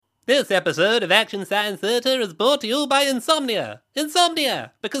This episode of Action Science Theatre is brought to you by Insomnia.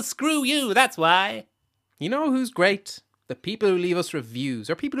 Insomnia! Because screw you, that's why. You know who's great? The people who leave us reviews,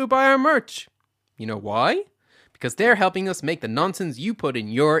 or people who buy our merch. You know why? Because they're helping us make the nonsense you put in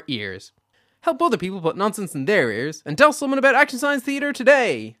your ears. Help other people put nonsense in their ears, and tell someone about Action Science Theatre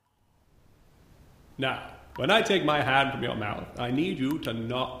today. Now, when I take my hand from your mouth, I need you to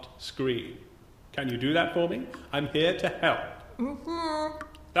not scream. Can you do that for me? I'm here to help. Mm-hmm.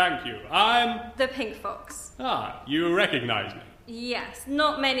 Thank you. I'm... The Pink Fox. Ah, you recognize me. Yes,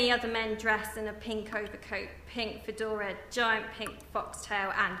 not many other men dressed in a pink overcoat, pink fedora, giant pink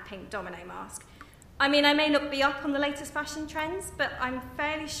foxtail and pink domino mask. I mean, I may not be up on the latest fashion trends, but I'm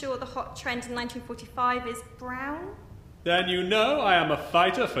fairly sure the hot trend in 1945 is brown. Then you know I am a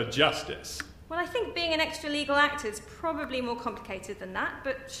fighter for justice. Well, I think being an extra-legal actor is probably more complicated than that,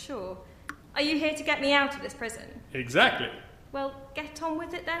 but sure. Are you here to get me out of this prison? Exactly. Well, get on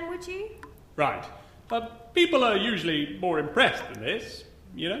with it then, would you? Right. People are usually more impressed than this,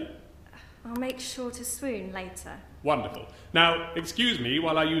 you know? I'll make sure to swoon later. Wonderful. Now, excuse me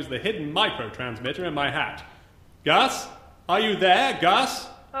while I use the hidden micro-transmitter in my hat. Gus? Are you there, Gus?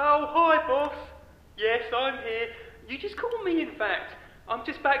 Oh, hi, boss. Yes, I'm here. You just called me, in fact. I'm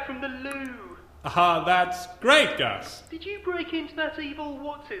just back from the loo. Ah, that's great, Gus. Did you break into that evil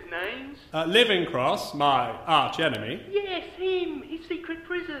what's-his-name's? Livingcross, my arch-enemy. Yes, him. His secret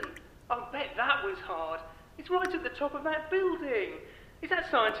prison. I bet that was hard. It's right at the top of that building. Is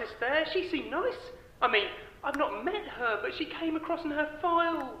that scientist there? She seemed nice. I mean, I've not met her, but she came across in her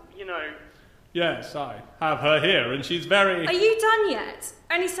file, you know. Yes, I have her here, and she's very... Are you done yet?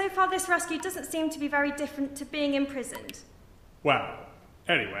 Only so far this rescue doesn't seem to be very different to being imprisoned. Well,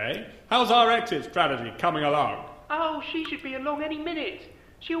 anyway, how's our exit strategy coming along? Oh, she should be along any minute.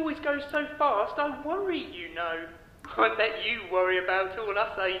 She always goes so fast, I worry, you know. I bet you worry about all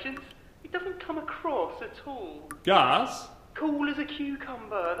us agents. It doesn't come across at all. Gus? Cool as a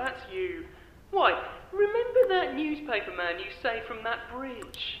cucumber, that's you. Why, remember that newspaper man you saved from that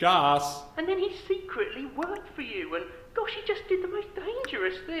bridge? Gus? And then he secretly worked for you, and gosh, he just did the most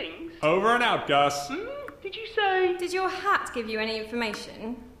dangerous things. Over and out, Gus. Did you say? Did your hat give you any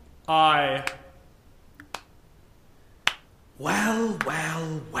information? Well.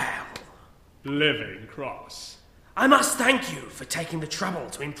 Livingcross. I must thank you for taking the trouble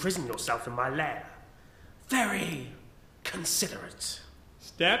to imprison yourself in my lair. Very considerate.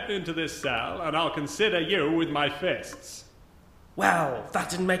 Step into this cell, and I'll consider you with my fists. Well, that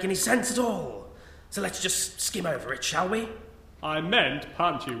didn't make any sense at all. So let's just skim over it, shall we? I meant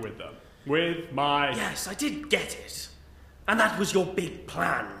punch you with them. With my... Yes, I did get it. And that was your big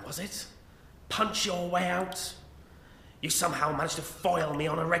plan, was it? Punch your way out? You somehow managed to foil me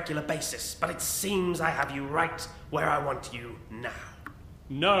on a regular basis, but it seems I have you right where I want you now.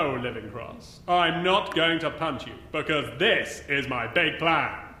 No, Livingcross. I'm not going to punch you, because this is my big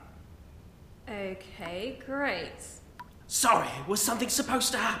plan. Okay, great. Sorry, was something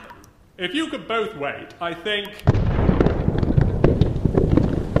supposed to happen? If you could both wait, I think...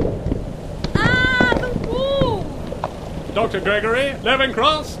 Ah, the wall! Dr. Gregory,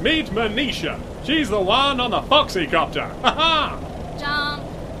 Livingcross, meet Manisha. She's the one on the Foxycopter. Ha-ha! Jump.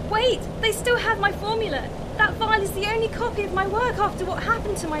 Wait, they still have my formula. That vial is the only copy of my work after what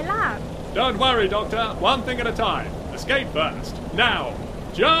happened to my lab. Don't worry, Doctor. One thing at a time. Escape first. Now,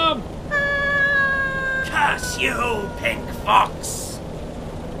 jump! Curse you, Pink Fox!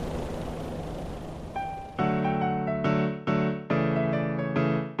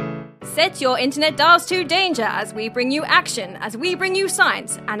 Set your internet dials to danger as we bring you action, as we bring you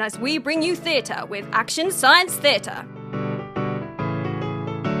science, and as we bring you theatre with Action Science Theatre.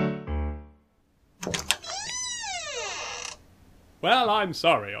 Well, I'm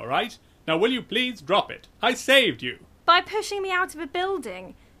sorry, all right? Now, will you please drop it? I saved you. By pushing me out of a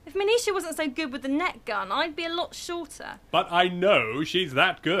building. If Manisha wasn't so good with the net gun, I'd be a lot shorter. But I know she's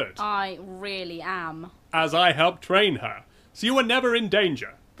that good. I really am. As I helped train her. So you were never in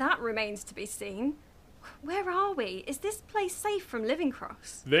danger. That remains to be seen. Where are we? Is this place safe from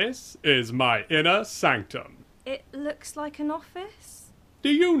Livingcross? This is my inner sanctum. It looks like an office. Do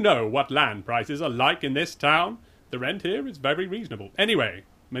you know what land prices are like in this town? The rent here is very reasonable. Anyway,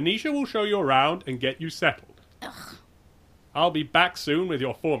 Manisha will show you around and get you settled. Ugh. I'll be back soon with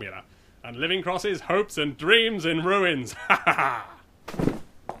your formula. And Livingcross's hopes and dreams in ruins. Ha ha ha!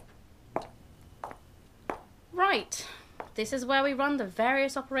 Right. This is where we run the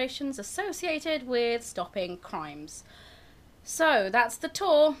various operations associated with stopping crimes. So, that's the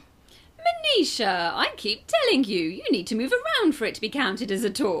tour. Manisha, I keep telling you, you need to move around for it to be counted as a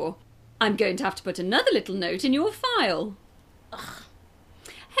tour. I'm going to have to put another little note in your file. Ugh.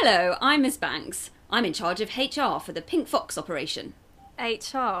 Hello, I'm Miss Banks. I'm in charge of HR for the Pink Fox operation.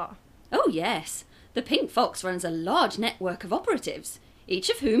 HR. Oh, yes. The Pink Fox runs a large network of operatives, each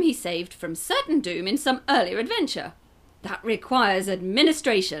of whom he saved from certain doom in some earlier adventure. That requires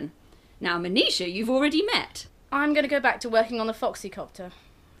administration. Now, Manisha, you've already met. I'm going to go back to working on the Foxycopter.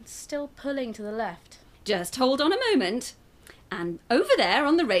 It's still pulling to the left. Just hold on a moment. And over there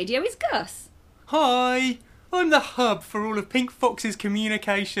on the radio is Gus. Hi, I'm the hub for all of Pink Fox's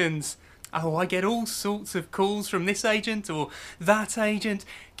communications. Oh, I get all sorts of calls from this agent or that agent,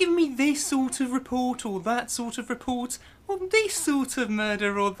 giving me this sort of report or that sort of report, or this sort of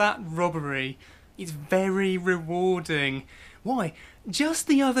murder or that robbery. It's very rewarding. Why, just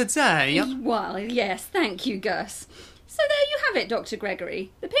the other day... Well, yes, thank you, Gus. So there you have it, Dr.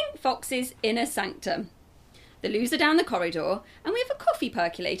 Gregory. The Pink Fox's inner sanctum. The loos are down the corridor, and we have a coffee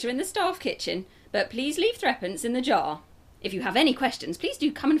percolator in the staff kitchen, but please leave threepence in the jar. If you have any questions, please do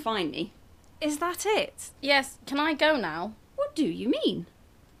come and find me. Is that it? Yes, can I go now? What do you mean?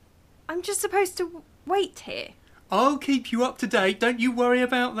 I'm just supposed to wait here. I'll keep you up to date, don't you worry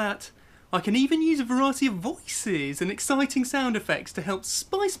about that. I can even use a variety of voices and exciting sound effects to help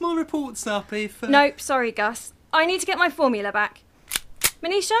spice my reports up if... Nope, sorry, Gus. I need to get my formula back.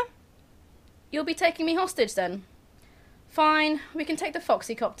 Manisha? You'll be taking me hostage then? Fine, we can take the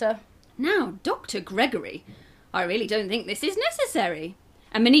Foxycopter. Now, Dr. Gregory, I really don't think this is necessary.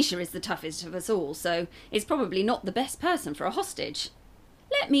 And Manisha is the toughest of us all, so is probably not the best person for a hostage.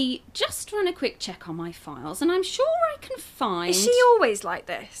 Let me just run a quick check on my files, and I'm sure I can find... Is she always like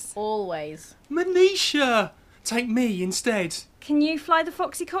this? Always. Manisha! Take me instead. Can you fly the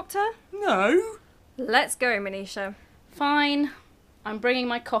Foxycopter? No. Let's go, Manisha. Fine. I'm bringing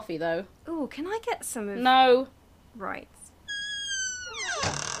my coffee, though. Ooh, can I get some of... No. Right.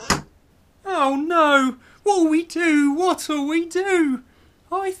 Oh no! What'll we do? What'll we do?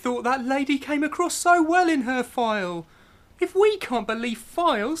 I thought that lady came across so well in her file. If we can't believe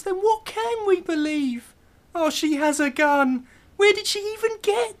files, then what can we believe? Oh, she has a gun. Where did she even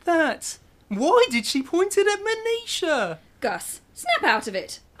get that? Why did she point it at Manisha? Gus, snap out of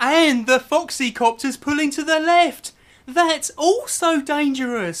it. And the Foxycopter's pulling to the left. That's also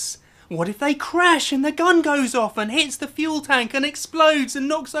dangerous. What if they crash and the gun goes off and hits the fuel tank and explodes and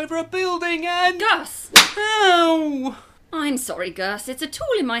knocks over a building and... Gus! Ow! I'm sorry, Gus. It's a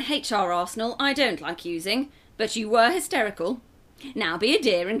tool in my HR arsenal I don't like using, but you were hysterical. Now be a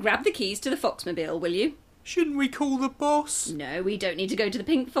dear and grab the keys to the Foxmobile, will you? Shouldn't we call the boss? No, we don't need to go to the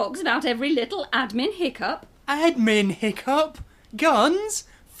Pink Fox about every little admin hiccup. Admin hiccup? Guns?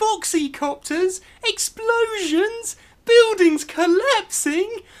 Foxycopters? Explosions? Buildings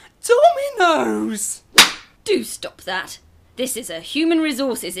collapsing? Dominoes! Do stop that. This is a human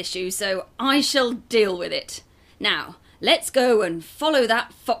resources issue, so I shall deal with it. Now, let's go and follow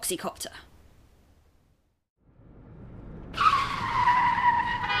that Foxycopter.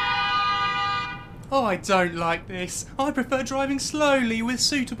 I don't like this. I prefer driving slowly with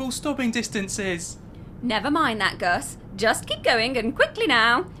suitable stopping distances. Never mind that, Gus. Just keep going and quickly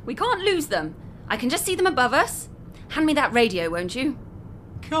now. We can't lose them. I can just see them above us. Hand me that radio, won't you?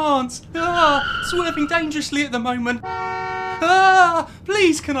 Can't. Swerving dangerously at the moment.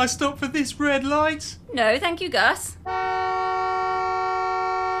 Please can I stop for this red light? No, thank you, Gus.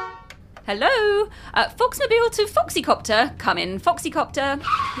 Hello? Foxmobile to Foxycopter. Come in, Foxycopter.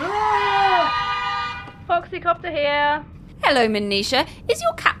 Foxycopter here. Hello, Manisha. Is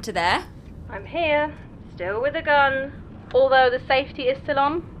your captor there? I'm here. Still with a gun. Although the safety is still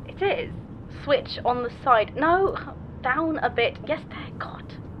on. It is. Switch on the side. No, down a bit. Yes, there, God.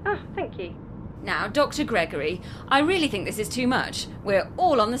 Oh, thank you. Now, Dr. Gregory, I really think this is too much. We're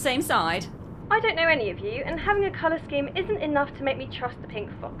all on the same side. I don't know any of you, and having a colour scheme isn't enough to make me trust the Pink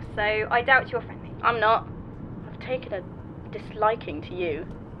Fox, so I doubt you're friendly. I'm not. I've taken a disliking to you.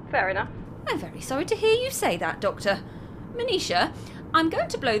 Fair enough. I'm very sorry to hear you say that, Doctor. Manisha, I'm going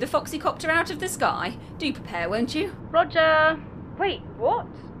to blow the Foxycopter out of the sky. Do prepare, won't you? Roger. Wait, what?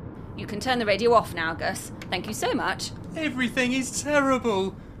 You can turn the radio off now, Gus. Thank you so much. Everything is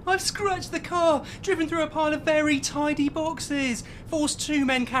terrible. I've scratched the car, driven through a pile of very tidy boxes, forced two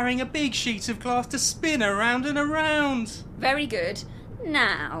men carrying a big sheet of glass to spin around and around. Very good.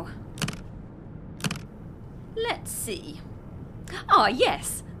 Now, let's see. Ah,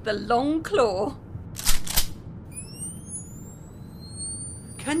 yes, the long claw.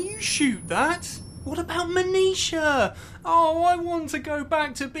 Can you shoot that? What about Manisha? Oh, I want to go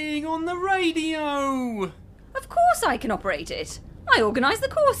back to being on the radio. Of course I can operate it. I organise the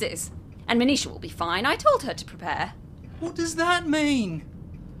courses. And Manisha will be fine. I told her to prepare. What does that mean?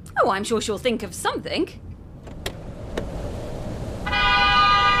 Oh, I'm sure she'll think of something.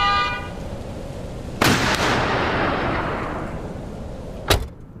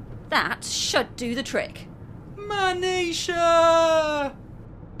 That should do the trick. Manisha!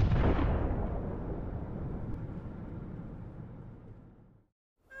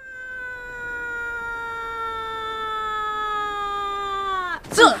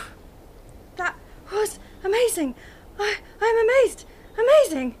 That was amazing. I'm amazed.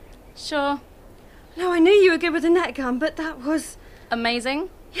 Amazing. Sure. No, I knew you were good with a net gun, but that was... Amazing.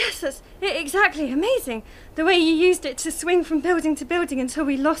 Yes, that's exactly amazing. The way you used it to swing from building to building until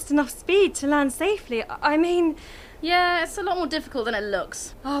we lost enough speed to land safely. I mean... Yeah, it's a lot more difficult than it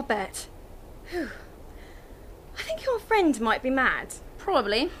looks. I'll bet. Whew. I think your friend might be mad.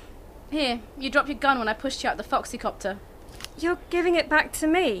 Probably. Here, you dropped your gun when I pushed you out the Foxycopter. You're giving it back to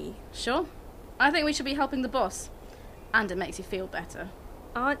me. Sure. I think we should be helping the boss. And it makes you feel better.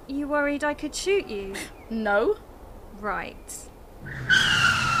 Aren't you worried I could shoot you? No. Right.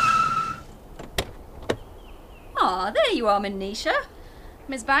 Ah, there you are, Manisha.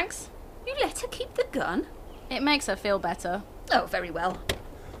 Miss Banks, You let her keep the gun? it makes her feel better. Oh, very well.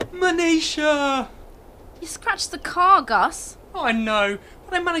 Manisha! You scratched the car, Gus. I know,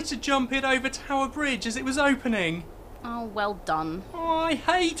 but I managed to jump it over Tower Bridge as it was opening. Oh, well done. Oh, I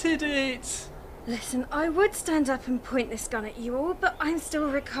hated it. Listen, I would stand up and point this gun at you all, but I'm still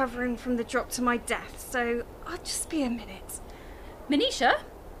recovering from the drop to my death, so I'll just be a minute. Manisha?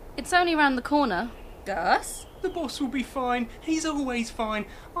 It's only round the corner. Gus? The boss will be fine. He's always fine.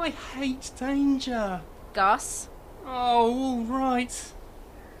 I hate danger. Gus. Oh, all right.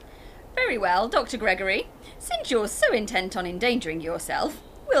 Very well, Dr. Gregory. Since you're so intent on endangering yourself,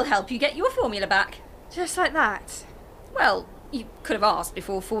 we'll help you get your formula back. Just like that. Well, you could have asked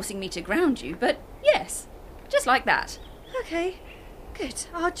before forcing me to ground you, but yes, just like that. Okay, good.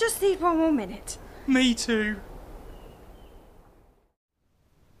 I'll just need one more minute. Me too.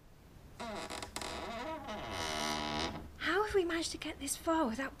 How have we managed to get this far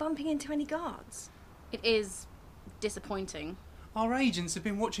without bumping into any guards? It is disappointing. Our agents have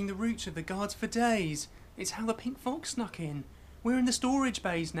been watching the routes of the guards for days. It's how the Pink Fox snuck in. We're in the storage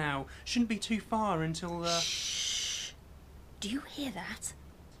bays now. Shouldn't be too far until, Shh. Do you hear that?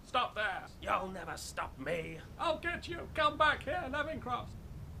 Stop there! You'll never stop me. I'll get you! Come back here, Levincross!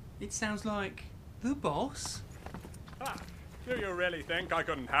 It sounds like the boss. Ha! Do you really think I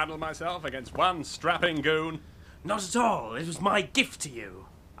couldn't handle myself against one strapping goon? Not at all. It was my gift to you.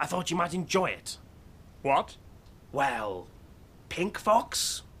 I thought you might enjoy it. What? Well, Pink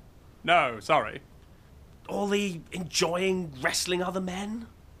Fox? No, sorry. All the enjoying wrestling other men?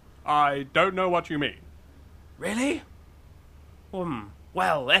 I don't know what you mean. Really?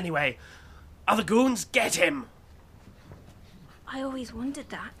 Well, anyway, other goons, get him! I always wondered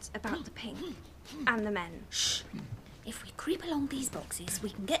that about the pink and the men. Shh. If we creep along these boxes, we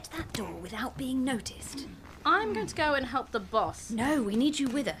can get to that door without being noticed. I'm going to go and help the boss. No, we need you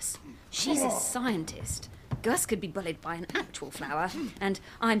with us. She's a scientist. Gus could be bullied by an actual flower, and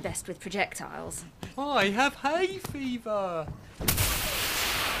I'm best with projectiles. I have hay fever.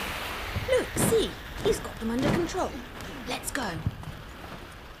 Look, see, he's got them under control. Let's go.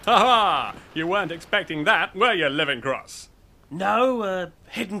 Ha ha! You weren't expecting that, were you, Levincross? No, a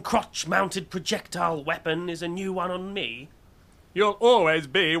hidden crotch-mounted projectile weapon is a new one on me. You'll always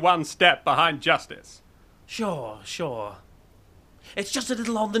be one step behind justice. Sure. It's just a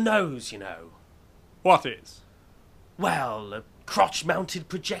little on the nose, you know. What is? Well, a crotch-mounted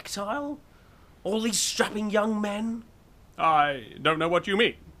projectile? All these strapping young men? I don't know what you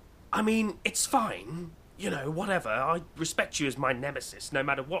mean. I mean, it's fine. You know, whatever. I respect you as my nemesis, no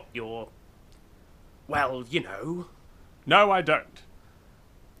matter what your... Well, you know. No, I don't.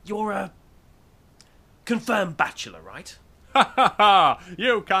 You're a... confirmed bachelor, right? Ha ha ha!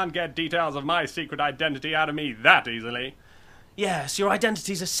 You can't get details of my secret identity out of me that easily. Yes, your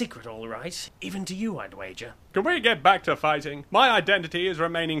identity's a secret, all right. Even to you, I'd wager. Can we get back to fighting? My identity is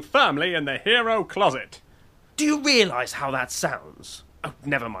remaining firmly in the hero closet. Do you realise how that sounds? Oh,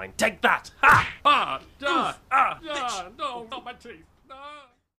 never mind. Take that! Ha! No, not my teeth.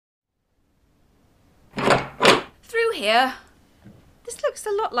 Through here. This looks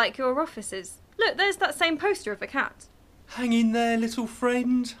a lot like your offices. Look, there's that same poster of a cat. Hang in there, little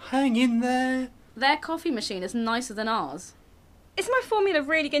friend. Hang in there. Their coffee machine is nicer than ours. Is my formula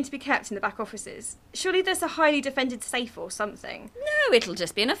really going to be kept in the back offices? Surely there's a highly defended safe or something. No, it'll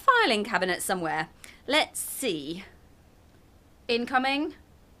just be in a filing cabinet somewhere. Let's see. Incoming.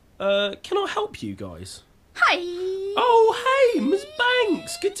 Can I help you guys? Hi. Oh, hey, Miss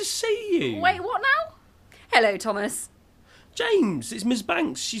Banks. Good to see you. Wait, what now? Hello, Thomas. James, it's Miss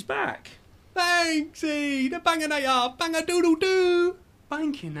Banks. She's back. Banksy, the banginator, bang-a-doodle-doo.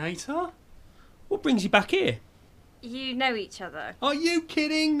 Bankinator? What brings you back here? You know each other. Are you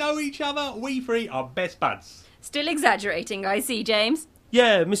kidding? Know each other? We three are best buds. Still exaggerating, I see, James.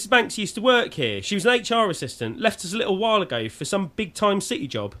 Yeah, Mrs. Banks used to work here. She was an HR assistant, left us a little while ago for some big-time city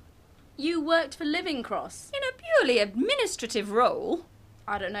job. You worked for Living Cross. In a purely administrative role.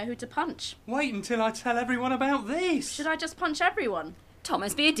 I don't know who to punch. Wait until I tell everyone about this. Should I just punch everyone?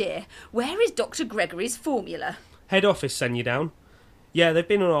 Thomas, be a dear. Where is Dr. Gregory's formula? Head office send you down. Yeah, they've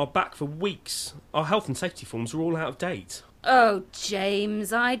been on our back for weeks. Our health and safety forms are all out of date. Oh,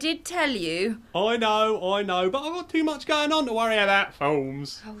 James, I did tell you. I know, but I've got too much going on to worry about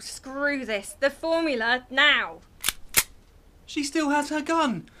forms. Oh, screw this. The formula, now. She still has her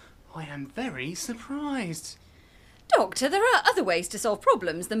gun. I am very surprised. Doctor, there are other ways to solve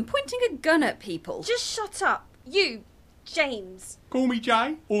problems than pointing a gun at people. Just shut up. You, James. Call me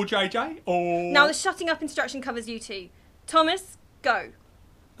Jay, or JJ, or... Now the shutting up instruction covers you two. Thomas, go.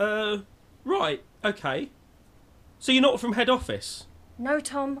 Right, okay. So you're not from head office? No,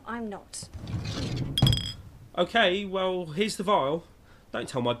 Tom, I'm not. Okay, well, here's the vial. Don't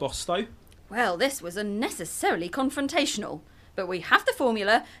tell my boss, though. Well, this was unnecessarily confrontational. But we have the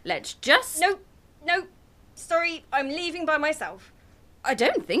formula. Let's just... No. Sorry, I'm leaving by myself. I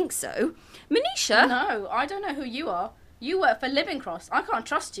don't think so. Manisha? No, I don't know who you are. You work for Living Cross. I can't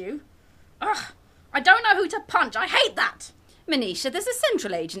trust you. Ugh, I don't know who to punch. I hate that. Manisha, there's a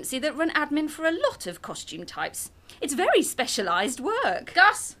central agency that run admin for a lot of costume types. It's very specialised work.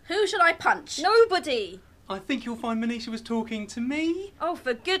 Gus, who should I punch? Nobody. I think you'll find Manisha was talking to me. Oh,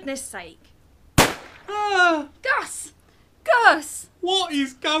 for goodness sake. Ah! Gus! Gus! What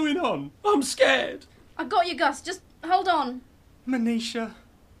is going on? I'm scared. I got you, Gus. Just hold on. Manisha,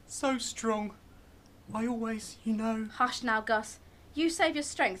 so strong. I always, Hush now, Gus. You save your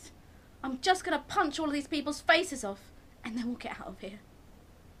strength. I'm just going to punch all of these people's faces off, and then we'll get out of here.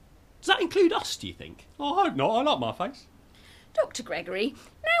 Does that include us, do you think? I hope not. I like my face. Dr. Gregory,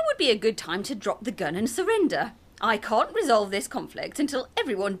 now would be a good time to drop the gun and surrender. I can't resolve this conflict until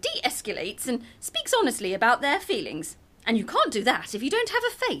everyone de-escalates and speaks honestly about their feelings. And you can't do that if you don't have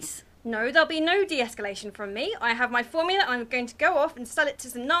a face. No, there'll be no de-escalation from me. I have my formula and I'm going to go off and sell it to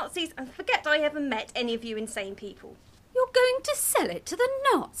some Nazis and forget I ever met any of you insane people. You're going to sell it to the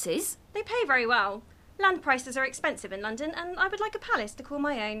Nazis? They pay very well. Land prices are expensive in London and I would like a palace to call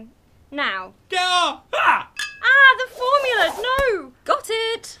my own. Now. Get off! Ah! The formula! No! Got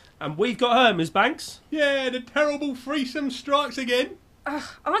it! And we've got her, Ms. Banks. Yeah, the terrible threesome strikes again.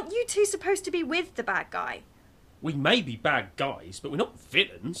 Aren't you two supposed to be with the bad guy? We may be bad guys, but we're not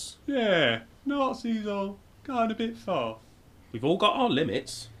villains. Yeah, Nazis are going a bit far. We've all got our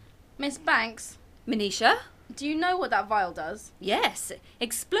limits. Miss Banks, Manisha? do you know what that vial does? Yes,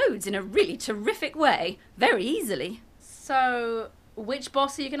 explodes in a really terrific way, very easily. So, which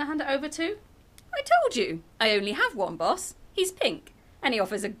boss are you going to hand it over to? I told you, I only have one boss. He's pink, and he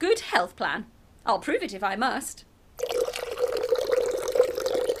offers a good health plan. I'll prove it if I must.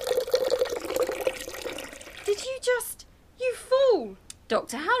 Did you just... You fool!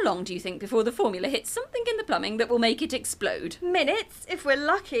 Doctor, how long do you think before the formula hits something in the plumbing that will make it explode? Minutes, if we're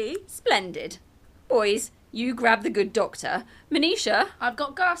lucky. Splendid. Boys, you grab the good doctor. Manisha, I've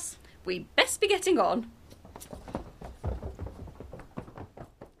got Gus. we best be getting on.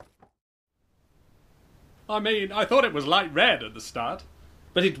 I mean, I thought it was light red at the start.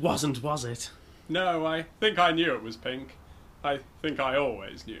 But it wasn't, was it? No, I think I knew it was pink. I think I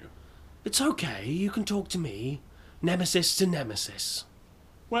always knew. It's okay, you can talk to me. Nemesis to nemesis.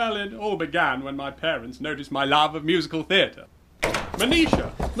 Well, it all began when my parents noticed my love of musical theatre.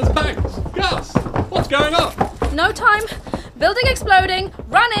 Manisha! Miss Banks! Gus! What's going on? No time. Building exploding.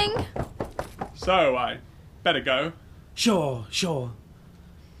 Running. So, I better go. Sure.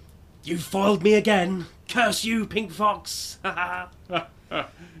 You foiled me again. Curse you, Pink Fox.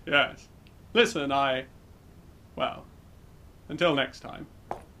 Yes. Listen, well, until next time.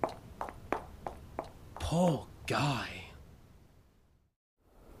 Poor guy.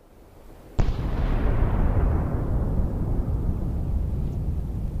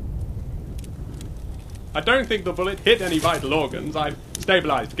 I don't think the bullet hit any vital organs. I've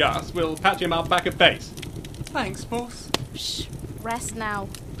stabilised Gus. We'll patch him up back at base. Thanks, boss. Shh. Rest now.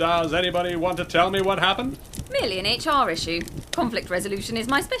 Does anybody want to tell me what happened? Merely an HR issue. Conflict resolution is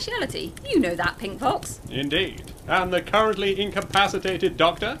my speciality. You know that, Pink Fox. Indeed. And the currently incapacitated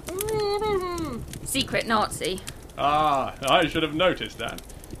doctor? Secret Nazi. Ah, I should have noticed that.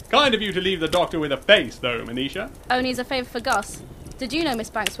 Kind of you to leave the doctor with a face, though, Manisha. Only as a favour for Gus. Did you know Miss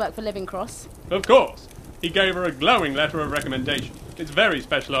Banks worked for Living Cross? Of course. He gave her a glowing letter of recommendation. It's very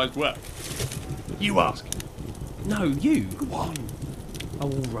specialised work. You ask. No, you. Go on. Oh, all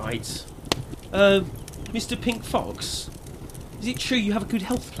right. Mr. Pink Fox, is it true you have a good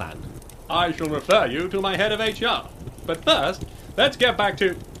health plan? I shall refer you to my head of HR. But first, let's get back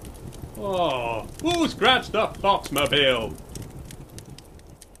to... Oh, who scratched the Foxmobile?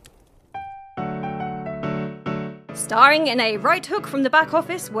 Starring in a right hook from the back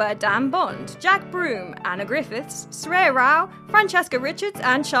office were Dan Bond, Jack Broom, Anna Griffiths, Sreya Rao, Francesca Richards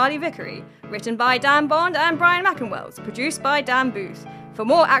and Charlie Vickery. Written by Dan Bond and Brian McInwells. Produced by Dan Booth. For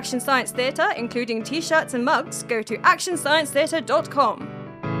more Action Science Theatre, including t-shirts and mugs, go to actionsciencetheatre.com.